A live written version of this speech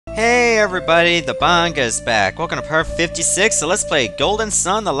everybody, the Banga is back. Welcome to part 56, so let's play Golden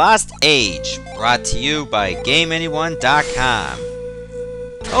Sun: The Lost Age, brought to you by GameAnyone.com.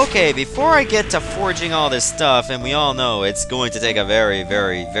 Okay, before I get to forging all this stuff, and we all know it's going to take a very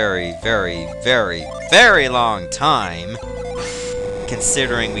long time,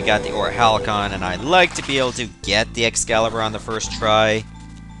 considering we got the Orhalcon, and I'd like to be able to get the Excalibur on the first try,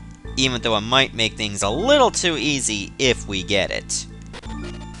 even though it might make things a little too easy if we get it.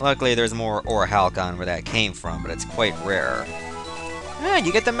 Luckily, there's more Orhalcon where that came from, but it's quite rare. Ah,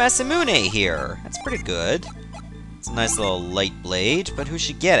 you get the Masamune here. That's pretty good. It's a nice little light blade, but who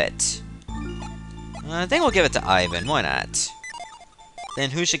should get it? I think we'll give it to Ivan. Why not?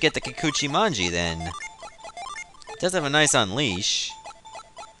 Then who should get the Kikuchi Manji, then? It does have a nice unleash.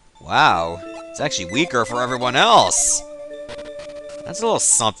 Wow. It's actually weaker for everyone else. That's a little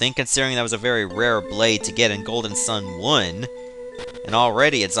something, considering that was a very rare blade to get in Golden Sun 1. And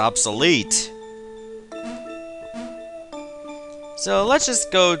already it's obsolete. So let's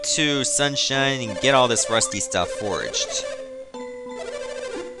just go to Sunshine and get all this rusty stuff forged.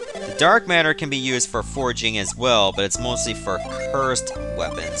 The dark matter can be used for forging as well, but it's mostly for cursed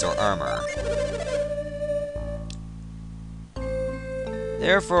weapons or armor.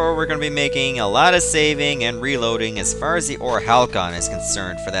 Therefore, we're going to be making a lot of saving and reloading as far as the Orhalcon is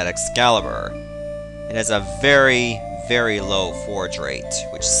concerned for that Excalibur. It has a very low forge rate,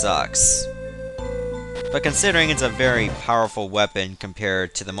 which sucks. But considering it's a very powerful weapon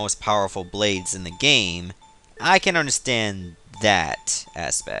compared to the most powerful blades in the game, I can understand that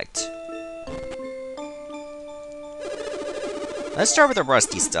aspect. Let's start with the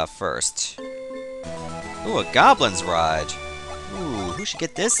rusty stuff first. Ooh, a Goblin's Rod. Ooh, who should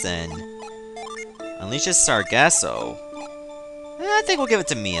get this then? Unleashes Sargasso. I think we'll give it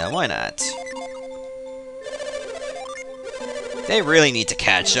to Mia, why not? They really need to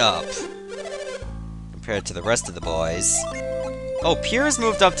catch up, compared to the rest of the boys. Oh, Piers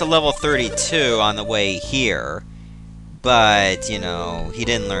moved up to level 32 on the way here, but, you know, he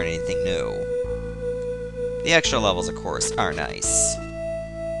didn't learn anything new. The extra levels, of course, are nice.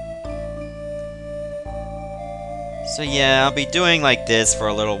 So yeah, I'll be doing like this for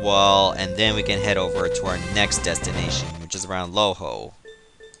a little while, and then we can head over to our next destination, which is around Loho.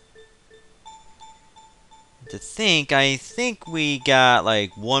 I think we got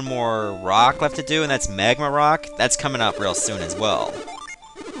like one more rock left to do, and that's Magma Rock. That's coming up real soon as well.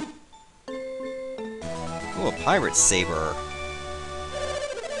 Ooh, a Pirate Saber.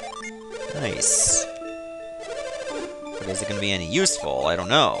 Nice. But is it going to be any useful? I don't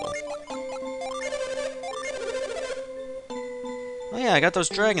know. Oh yeah, I got those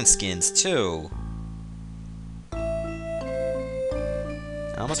dragon skins too. I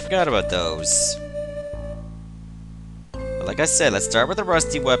almost forgot about those. But like I said, let's start with the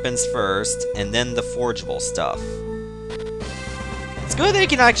rusty weapons first, and then the forgeable stuff. It's good that you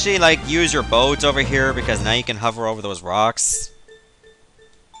can actually, like, use your boats over here, because now you can hover over those rocks.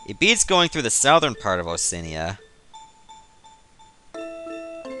 It beats going through the southern part of Oceania.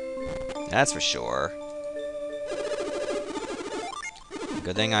 That's for sure.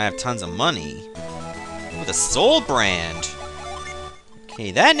 Good thing I have tons of money. Ooh, the Soul Brand!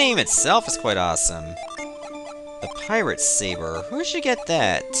 Okay, that name itself is quite awesome. The Pirate Saber. Who should get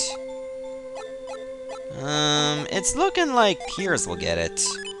that? It's looking like Piers will get it.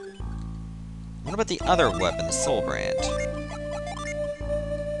 What about the other weapon, the Soul Brand?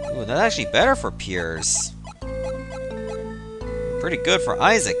 Ooh, that's actually better for Piers. Pretty good for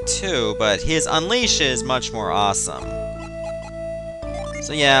Isaac, too, but his Unleash is much more awesome.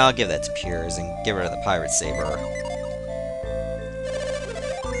 So yeah, I'll give that to Piers and get rid of the Pirate Saber.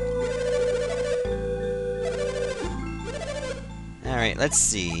 Alright, let's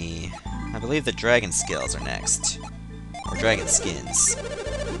see. I believe the dragon skills are next. Or dragon skins.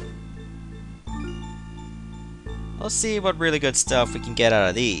 We'll see what really good stuff we can get out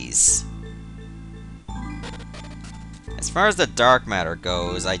of these. As far as the dark matter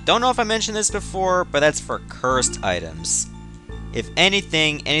goes, I don't know if I mentioned this before, but that's for cursed items. If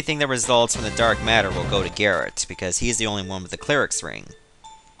anything that results from the dark matter will go to Garrett, because he's the only one with the cleric's ring.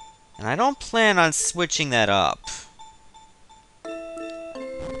 And I don't plan on switching that up.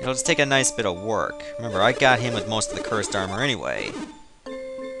 It'll just take a nice bit of work. Remember, I got him with most of the cursed armor anyway.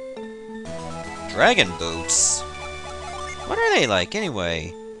 Dragon boots? What are they like,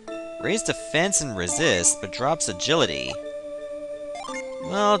 anyway? Raise defense and resist, but drops agility.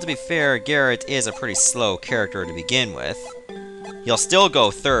 Well, to be fair, Garrett is a pretty slow character to begin with. He'll still go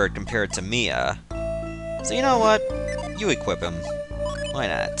third compared to Mia. So you know what? You equip him. Why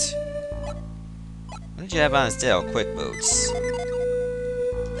not? What did you have on his tail? Quick boots.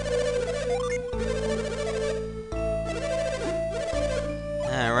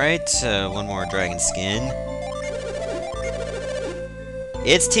 Alright, one more dragon skin.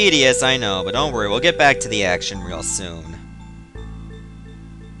 It's tedious, I know, but don't worry, we'll get back to the action real soon.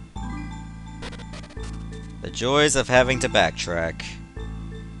 The joys of having to backtrack.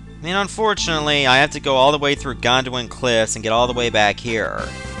 I mean, unfortunately, I have to go all the way through Gondolin Cliffs and get all the way back here.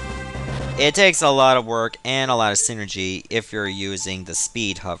 It takes a lot of work and a lot of synergy if you're using the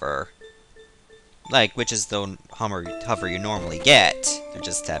speed hover. Like, which is the hover you normally get. They're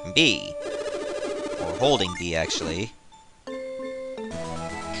just tapping B. Or holding B, actually.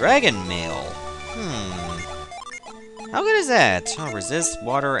 Dragon Mail. How good is that? Oh, resist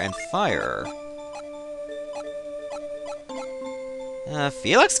water and fire.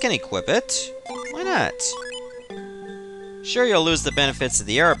 Felix can equip it. Why not? Sure, you'll lose the benefits of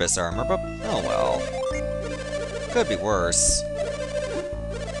the Erebus armor, but oh well. Could be worse.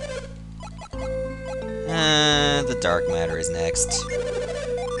 The dark matter is next.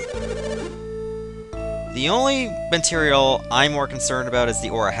 The only material I'm more concerned about is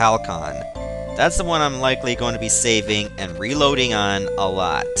the Aura Halcon. That's the one I'm likely going to be saving and reloading on a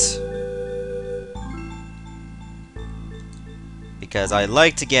lot. Because I'd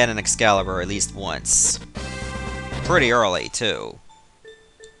like to get an Excalibur at least once. Pretty early, too.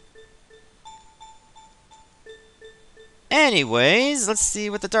 Anyways, let's see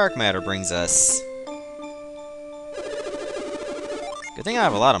what the dark matter brings us. Good thing I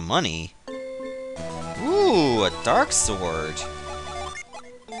have a lot of money. Ooh, a Darksword.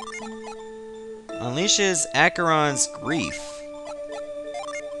 Unleashes Acheron's grief.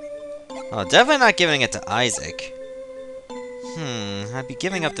 Oh, definitely not giving it to Isaac. I'd be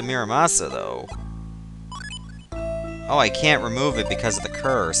giving up the Miramasa, though. Oh, I can't remove it because of the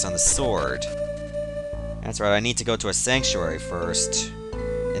curse on the sword. That's right, I need to go to a sanctuary first.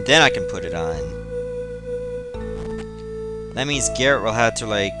 And then I can put it on. That means Garrett will have to,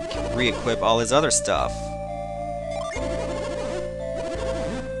 like, re-equip all his other stuff.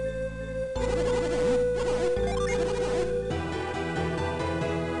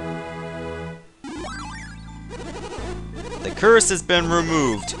 The curse has been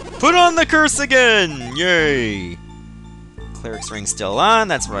removed. Put on the curse again! Yay! Cleric's ring still on,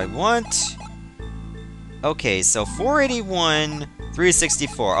 that's what I want. Okay, so 481,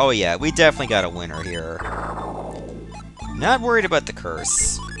 364. Oh yeah, we definitely got a winner here. Not worried about the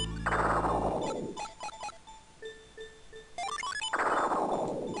curse.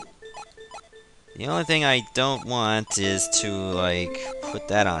 The only thing I don't want is to, like, put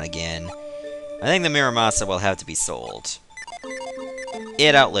that on again. I think the Miramasa will have to be sold.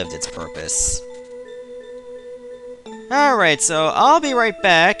 It outlived its purpose. Alright, so I'll be right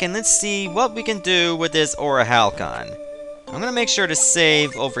back, and let's see what we can do with this Aura Halcon. I'm gonna make sure to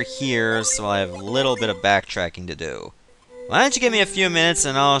save over here, so I have a little bit of backtracking to do. Why don't you give me a few minutes,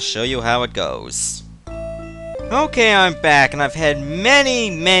 and I'll show you how it goes. Okay, I'm back, and I've had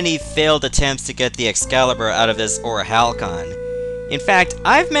many failed attempts to get the Excalibur out of this Aura Halcon. In fact,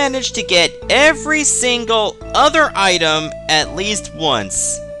 I've managed to get every single other item at least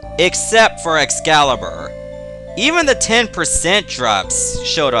once, except for Excalibur. Even the 10% drops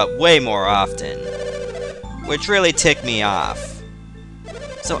showed up way more often, which really ticked me off.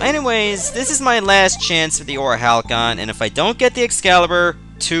 So anyways, this is my last chance for the Aura Halcon, and if I don't get the Excalibur,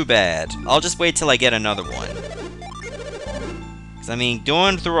 too bad. I'll just wait till I get another one. Because I mean,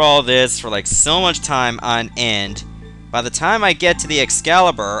 going through all this for like so much time on end, by the time I get to the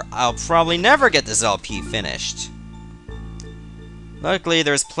Excalibur, I'll probably never get this LP finished. Luckily,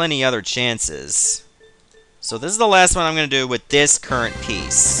 there's plenty other chances. So this is the last one I'm going to do with this current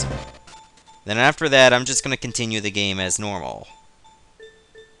piece. Then after that, I'm just going to continue the game as normal.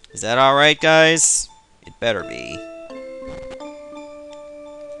 Is that alright, guys? It better be.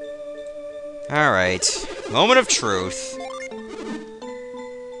 Alright. Moment of truth.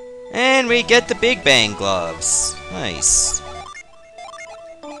 And we get the Big Bang gloves. Nice.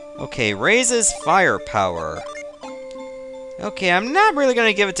 Okay, raises firepower. Okay, I'm not really going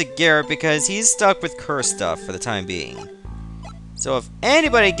to give it to Garrett because he's stuck with curse stuff for the time being. So if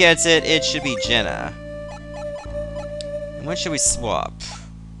anybody gets it, it should be Jenna. And what should we swap?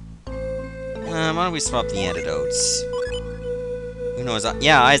 Why don't we swap the antidotes? Who knows?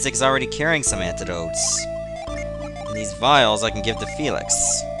 Yeah, Isaac's already carrying some antidotes. And these vials I can give to Felix.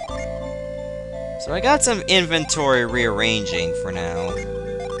 So I got some inventory rearranging for now.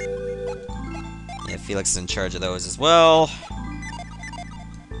 Yeah, Felix is in charge of those as well.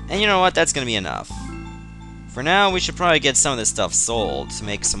 And you know what? That's gonna be enough. For now, we should probably get some of this stuff sold to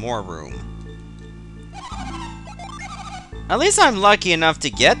make some more room. At least I'm lucky enough to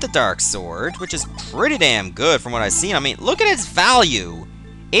get the Darksword, which is pretty damn good from what I've seen. I mean, look at its value!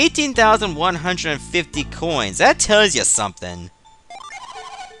 18,150 coins. That tells you something.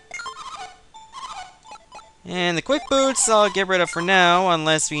 And the quick boots I'll get rid of for now,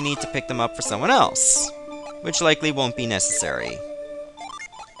 unless we need to pick them up for someone else, which likely won't be necessary.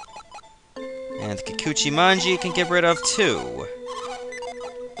 And the Kikuchi Manji can get rid of too.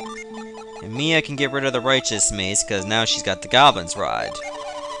 And Mia can get rid of the Righteous Mace, because now she's got the Goblin's Rod.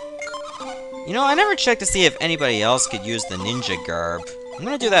 You know, I never checked to see if anybody else could use the Ninja Garb. I'm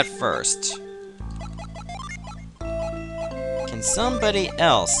gonna do that first. Can somebody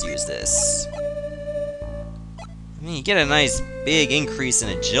else use this? I mean, you get a nice big increase in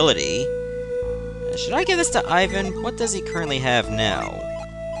agility. Should I give this to Ivan? What does he currently have now?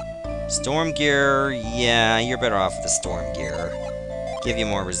 Storm Gear, yeah, you're better off with the Storm Gear. Give you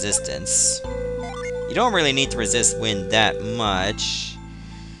more resistance. You don't really need to resist wind that much.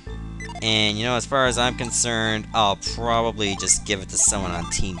 And, you know, as far as I'm concerned, I'll probably just give it to someone on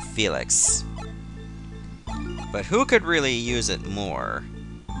Team Felix. But who could really use it more?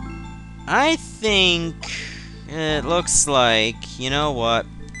 I think... it looks like... you know what?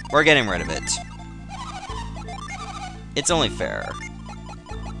 We're getting rid of it. It's only fair.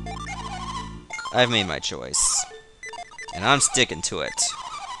 I've made my choice. And I'm sticking to it.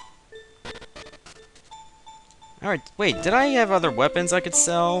 Alright, wait, did I have other weapons I could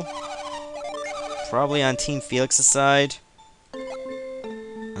sell? Probably on Team Felix's side.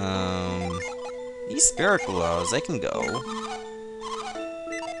 These Spirit Glows, they can go.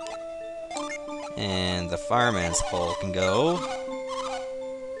 And the Fireman's Pole can go.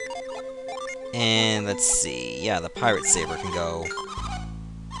 And let's see, yeah, the Pirate Saber can go.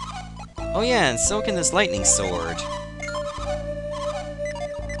 Oh yeah, and so can this Lightning Sword.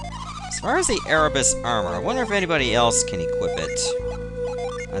 As far as the Erebus Armor, I wonder if anybody else can equip it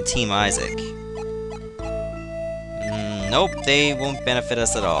on Team Isaac. Nope, they won't benefit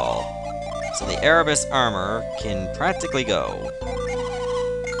us at all. So the Erebus Armor can practically go.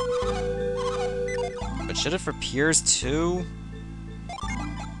 But should it for Piers too?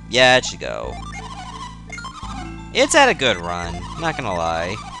 Yeah, it should go. It's had a good run, not gonna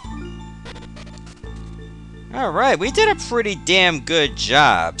lie. Alright, we did a pretty damn good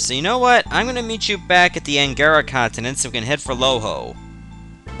job. So you know what? I'm gonna meet you back at the Angara continent so we can head for Loho.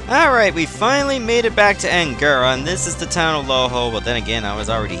 Alright, we finally made it back to Angara, and this is the town of Loho, but then again, I was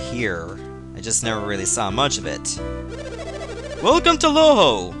already here. I just never really saw much of it. Welcome to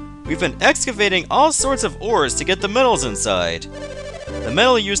Loho! We've been excavating all sorts of ores to get the metals inside. The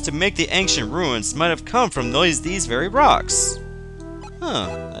metal used to make the ancient ruins might have come from these very rocks.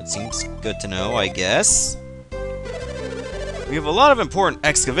 Huh, that seems good to know, I guess. We have a lot of important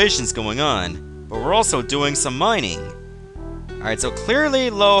excavations going on, but we're also doing some mining. Alright, so clearly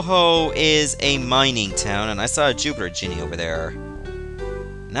Loho is a mining town, and I saw a Jupiter Genie over there.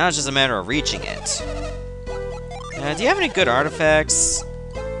 Now it's just a matter of reaching it. Do you have any good artifacts?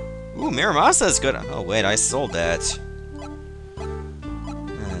 Ooh, Miramasa is good. Oh wait, I sold that.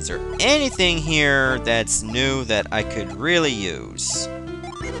 Is there anything here that's new that I could really use?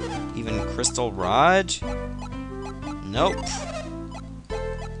 Even Crystal Rod? Nope.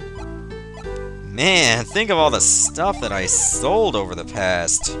 Man, think of all the stuff that I sold over the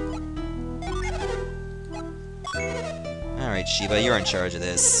past. Alright, Shiba, you're in charge of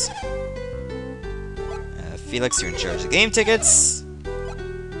this. Felix, you're in charge of the game tickets.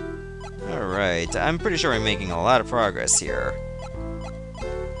 Alright, I'm pretty sure we're making a lot of progress here.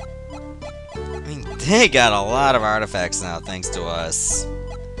 I mean, they got a lot of artifacts now, thanks to us.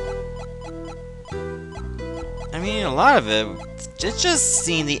 I mean, a lot of it, it's just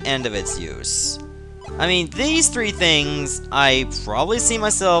seen the end of its use. I mean, these three things, I probably see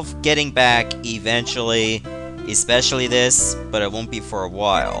myself getting back eventually, especially this, but it won't be for a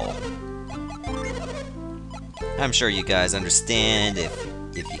while. I'm sure you guys understand. If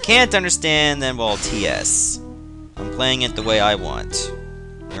you can't understand, then well, TS. I'm playing it the way I want.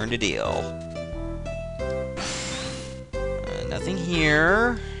 Learn the deal. Nothing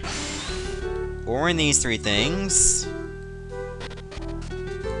here. Or in these three things.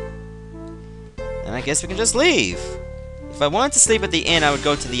 And I guess we can just leave. If I wanted to sleep at the inn, I would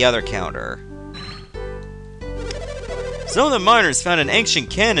go to the other counter. Some of the miners found an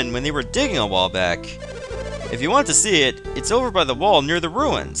ancient cannon when they were digging a while back. If you want to see it, it's over by the wall near the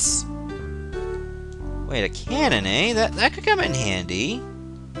ruins. Wait, a cannon, eh? That could come in handy.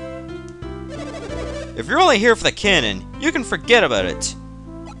 If you're only here for the cannon, you can forget about it.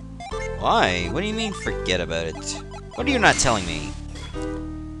 Why? What do you mean, forget about it? What are you not telling me?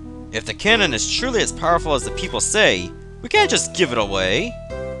 If the cannon is truly as powerful as the people say, we can't just give it away.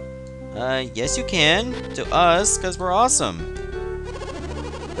 Yes you can. To us, because we're awesome.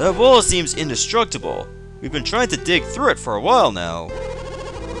 That wall seems indestructible. We've been trying to dig through it for a while now.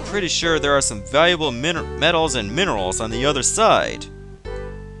 I'm pretty sure there are some valuable metals and minerals on the other side.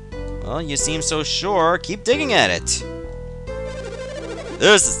 Well, you seem so sure. Keep digging at it.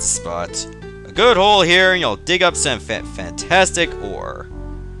 This is the spot. A good hole here and you'll dig up some fantastic ore.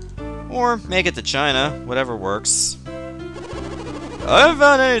 Or make it to China, whatever works. I haven't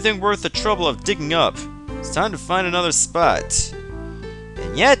found anything worth the trouble of digging up. It's time to find another spot.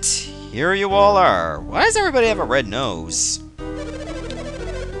 And yet, here you all are. Why does everybody have a red nose?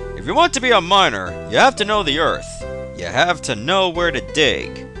 If you want to be a miner, you have to know the earth. You have to know where to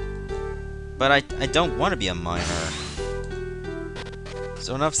dig. But I don't want to be a miner.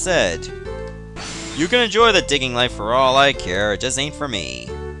 So enough said. You can enjoy the digging life for all I care, it just ain't for me.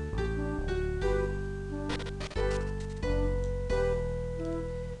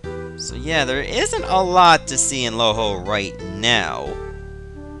 So yeah, there isn't a lot to see in Loho right now.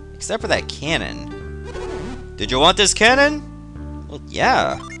 Except for that cannon. Did you want this cannon? Well,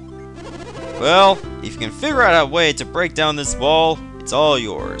 yeah. Well, if you can figure out a way to break down this wall, it's all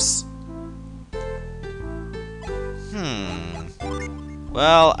yours.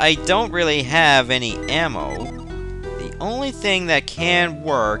 Well, I don't really have any ammo. The only thing that can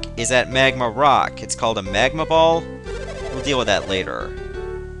work is at Magma Rock. It's called a Magma Ball. We'll deal with that later.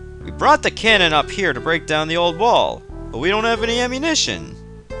 We brought the cannon up here to break down the old wall, but we don't have any ammunition.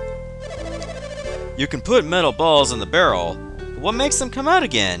 You can put metal balls in the barrel, but what makes them come out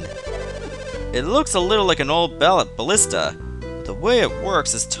again? It looks a little like an old ballista, but the way it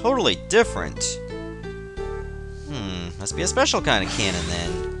works is totally different. Must be a special kind of cannon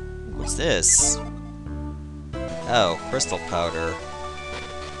then. What's this? Oh, crystal powder.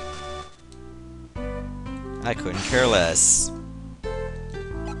 I couldn't care less.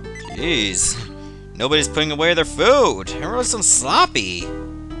 Jeez. Nobody's putting away their food. Everyone's so sloppy.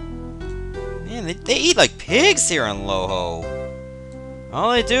 Man, they eat like pigs here in Loho.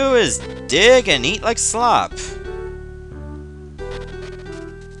 All they do is dig and eat like slop.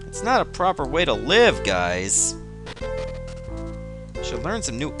 It's not a proper way to live, guys. Should learn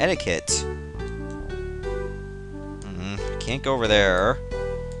some new etiquette. Can't go over there.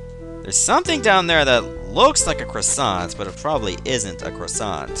 There's something down there that looks like a croissant, but it probably isn't a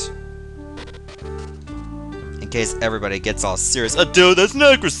croissant. In case everybody gets all serious. Oh, dude, that's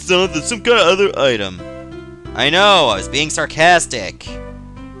not a croissant, that's some kind of other item. I know, I was being sarcastic.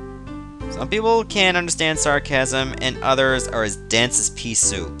 Some people can't understand sarcasm, and others are as dense as pea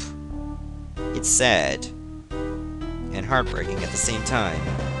soup. It's sad. And heartbreaking at the same time.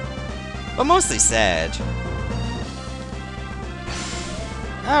 But mostly sad.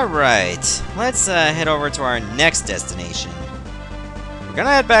 Alright, let's head over to our next destination. We're gonna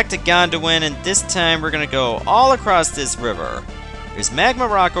head back to Gondolin, and this time we're gonna go all across this river. There's Magma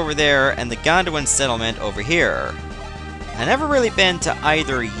Rock over there, and the Gondolin settlement over here. I've never really been to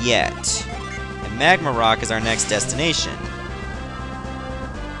either yet. And Magma Rock is our next destination.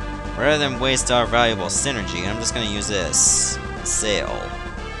 Rather than waste our valuable synergy, I'm just gonna use this. Sail.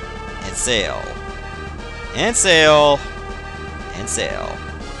 And sail. And sail. And sail.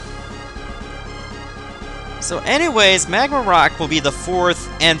 So anyways, Magma Rock will be the fourth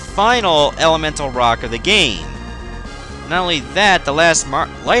and final elemental rock of the game. Not only that, the last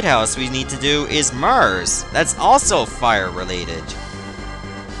lighthouse we need to do is Mars. That's also fire related.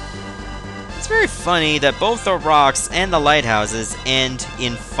 It's very funny that both the rocks and the lighthouses end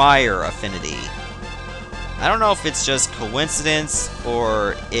in fire affinity. I don't know if it's just coincidence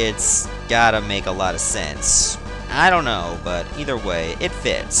or it's gotta make a lot of sense. I don't know, but either way, it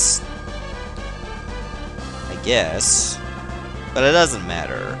fits. I guess. But it doesn't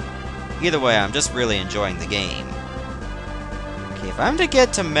matter. Either way, I'm just really enjoying the game. Okay, if I'm to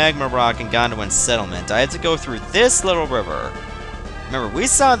get to Magma Rock and Gondolin Settlement, I have to go through this little river. Remember, we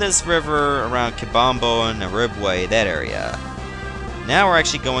saw this river around Kibambo and Naribwe, that area. Now we're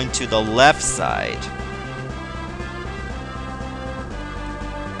actually going to the left side.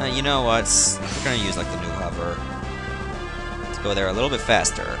 You know what? We're gonna use like the new hover. Let's go there a little bit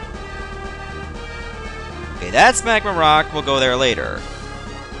faster. Okay, that's Magma Rock. We'll go there later.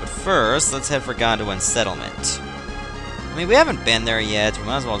 But first, let's head for Gondolin Settlement. I mean, we haven't been there yet. We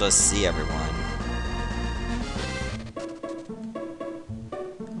might as well just see everyone.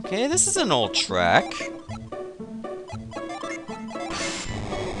 Okay, this is an old track.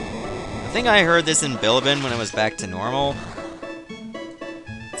 I think I heard this in Bilibin when it was back to normal.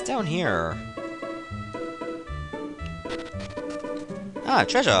 It's down here. Ah,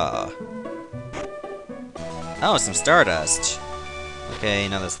 treasure! Oh, some stardust. Okay,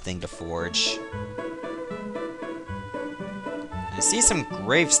 now this thing to forge. I see some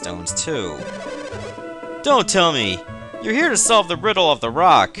gravestones, too. Don't tell me! You're here to solve the riddle of the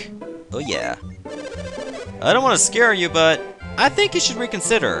rock! Oh yeah. I don't want to scare you, but I think you should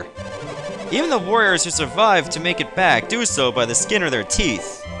reconsider. Even the warriors who survive to make it back do so by the skin of their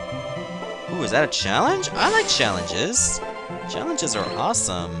teeth. Ooh, is that a challenge? I like challenges. Challenges are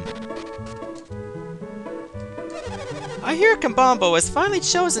awesome. I hear Kabombo has finally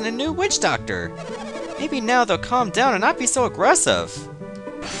chosen a new witch doctor. Maybe now they'll calm down and not be so aggressive.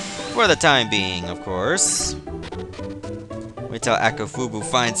 For the time being, of course. Wait till Akufubu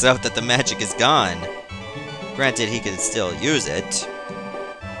finds out that the magic is gone. Granted, he could still use it.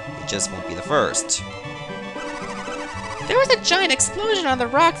 He just won't be the first. There was a giant explosion on the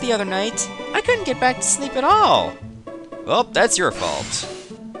rock the other night. I couldn't get back to sleep at all. Well, that's your fault.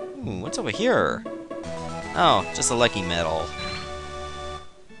 Ooh, what's over here? Oh, just a lucky medal.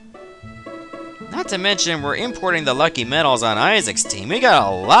 Not to mention, we're importing the lucky medals on Isaac's team. We got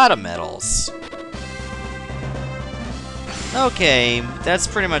a lot of medals. Okay, that's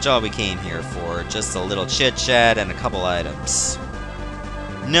pretty much all we came here for. Just a little chit-chat and a couple items.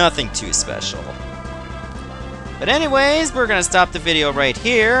 Nothing too special. But anyways, we're gonna stop the video right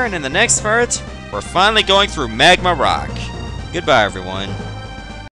here, and in the next part, we're finally going through Magma Rock. Goodbye, everyone.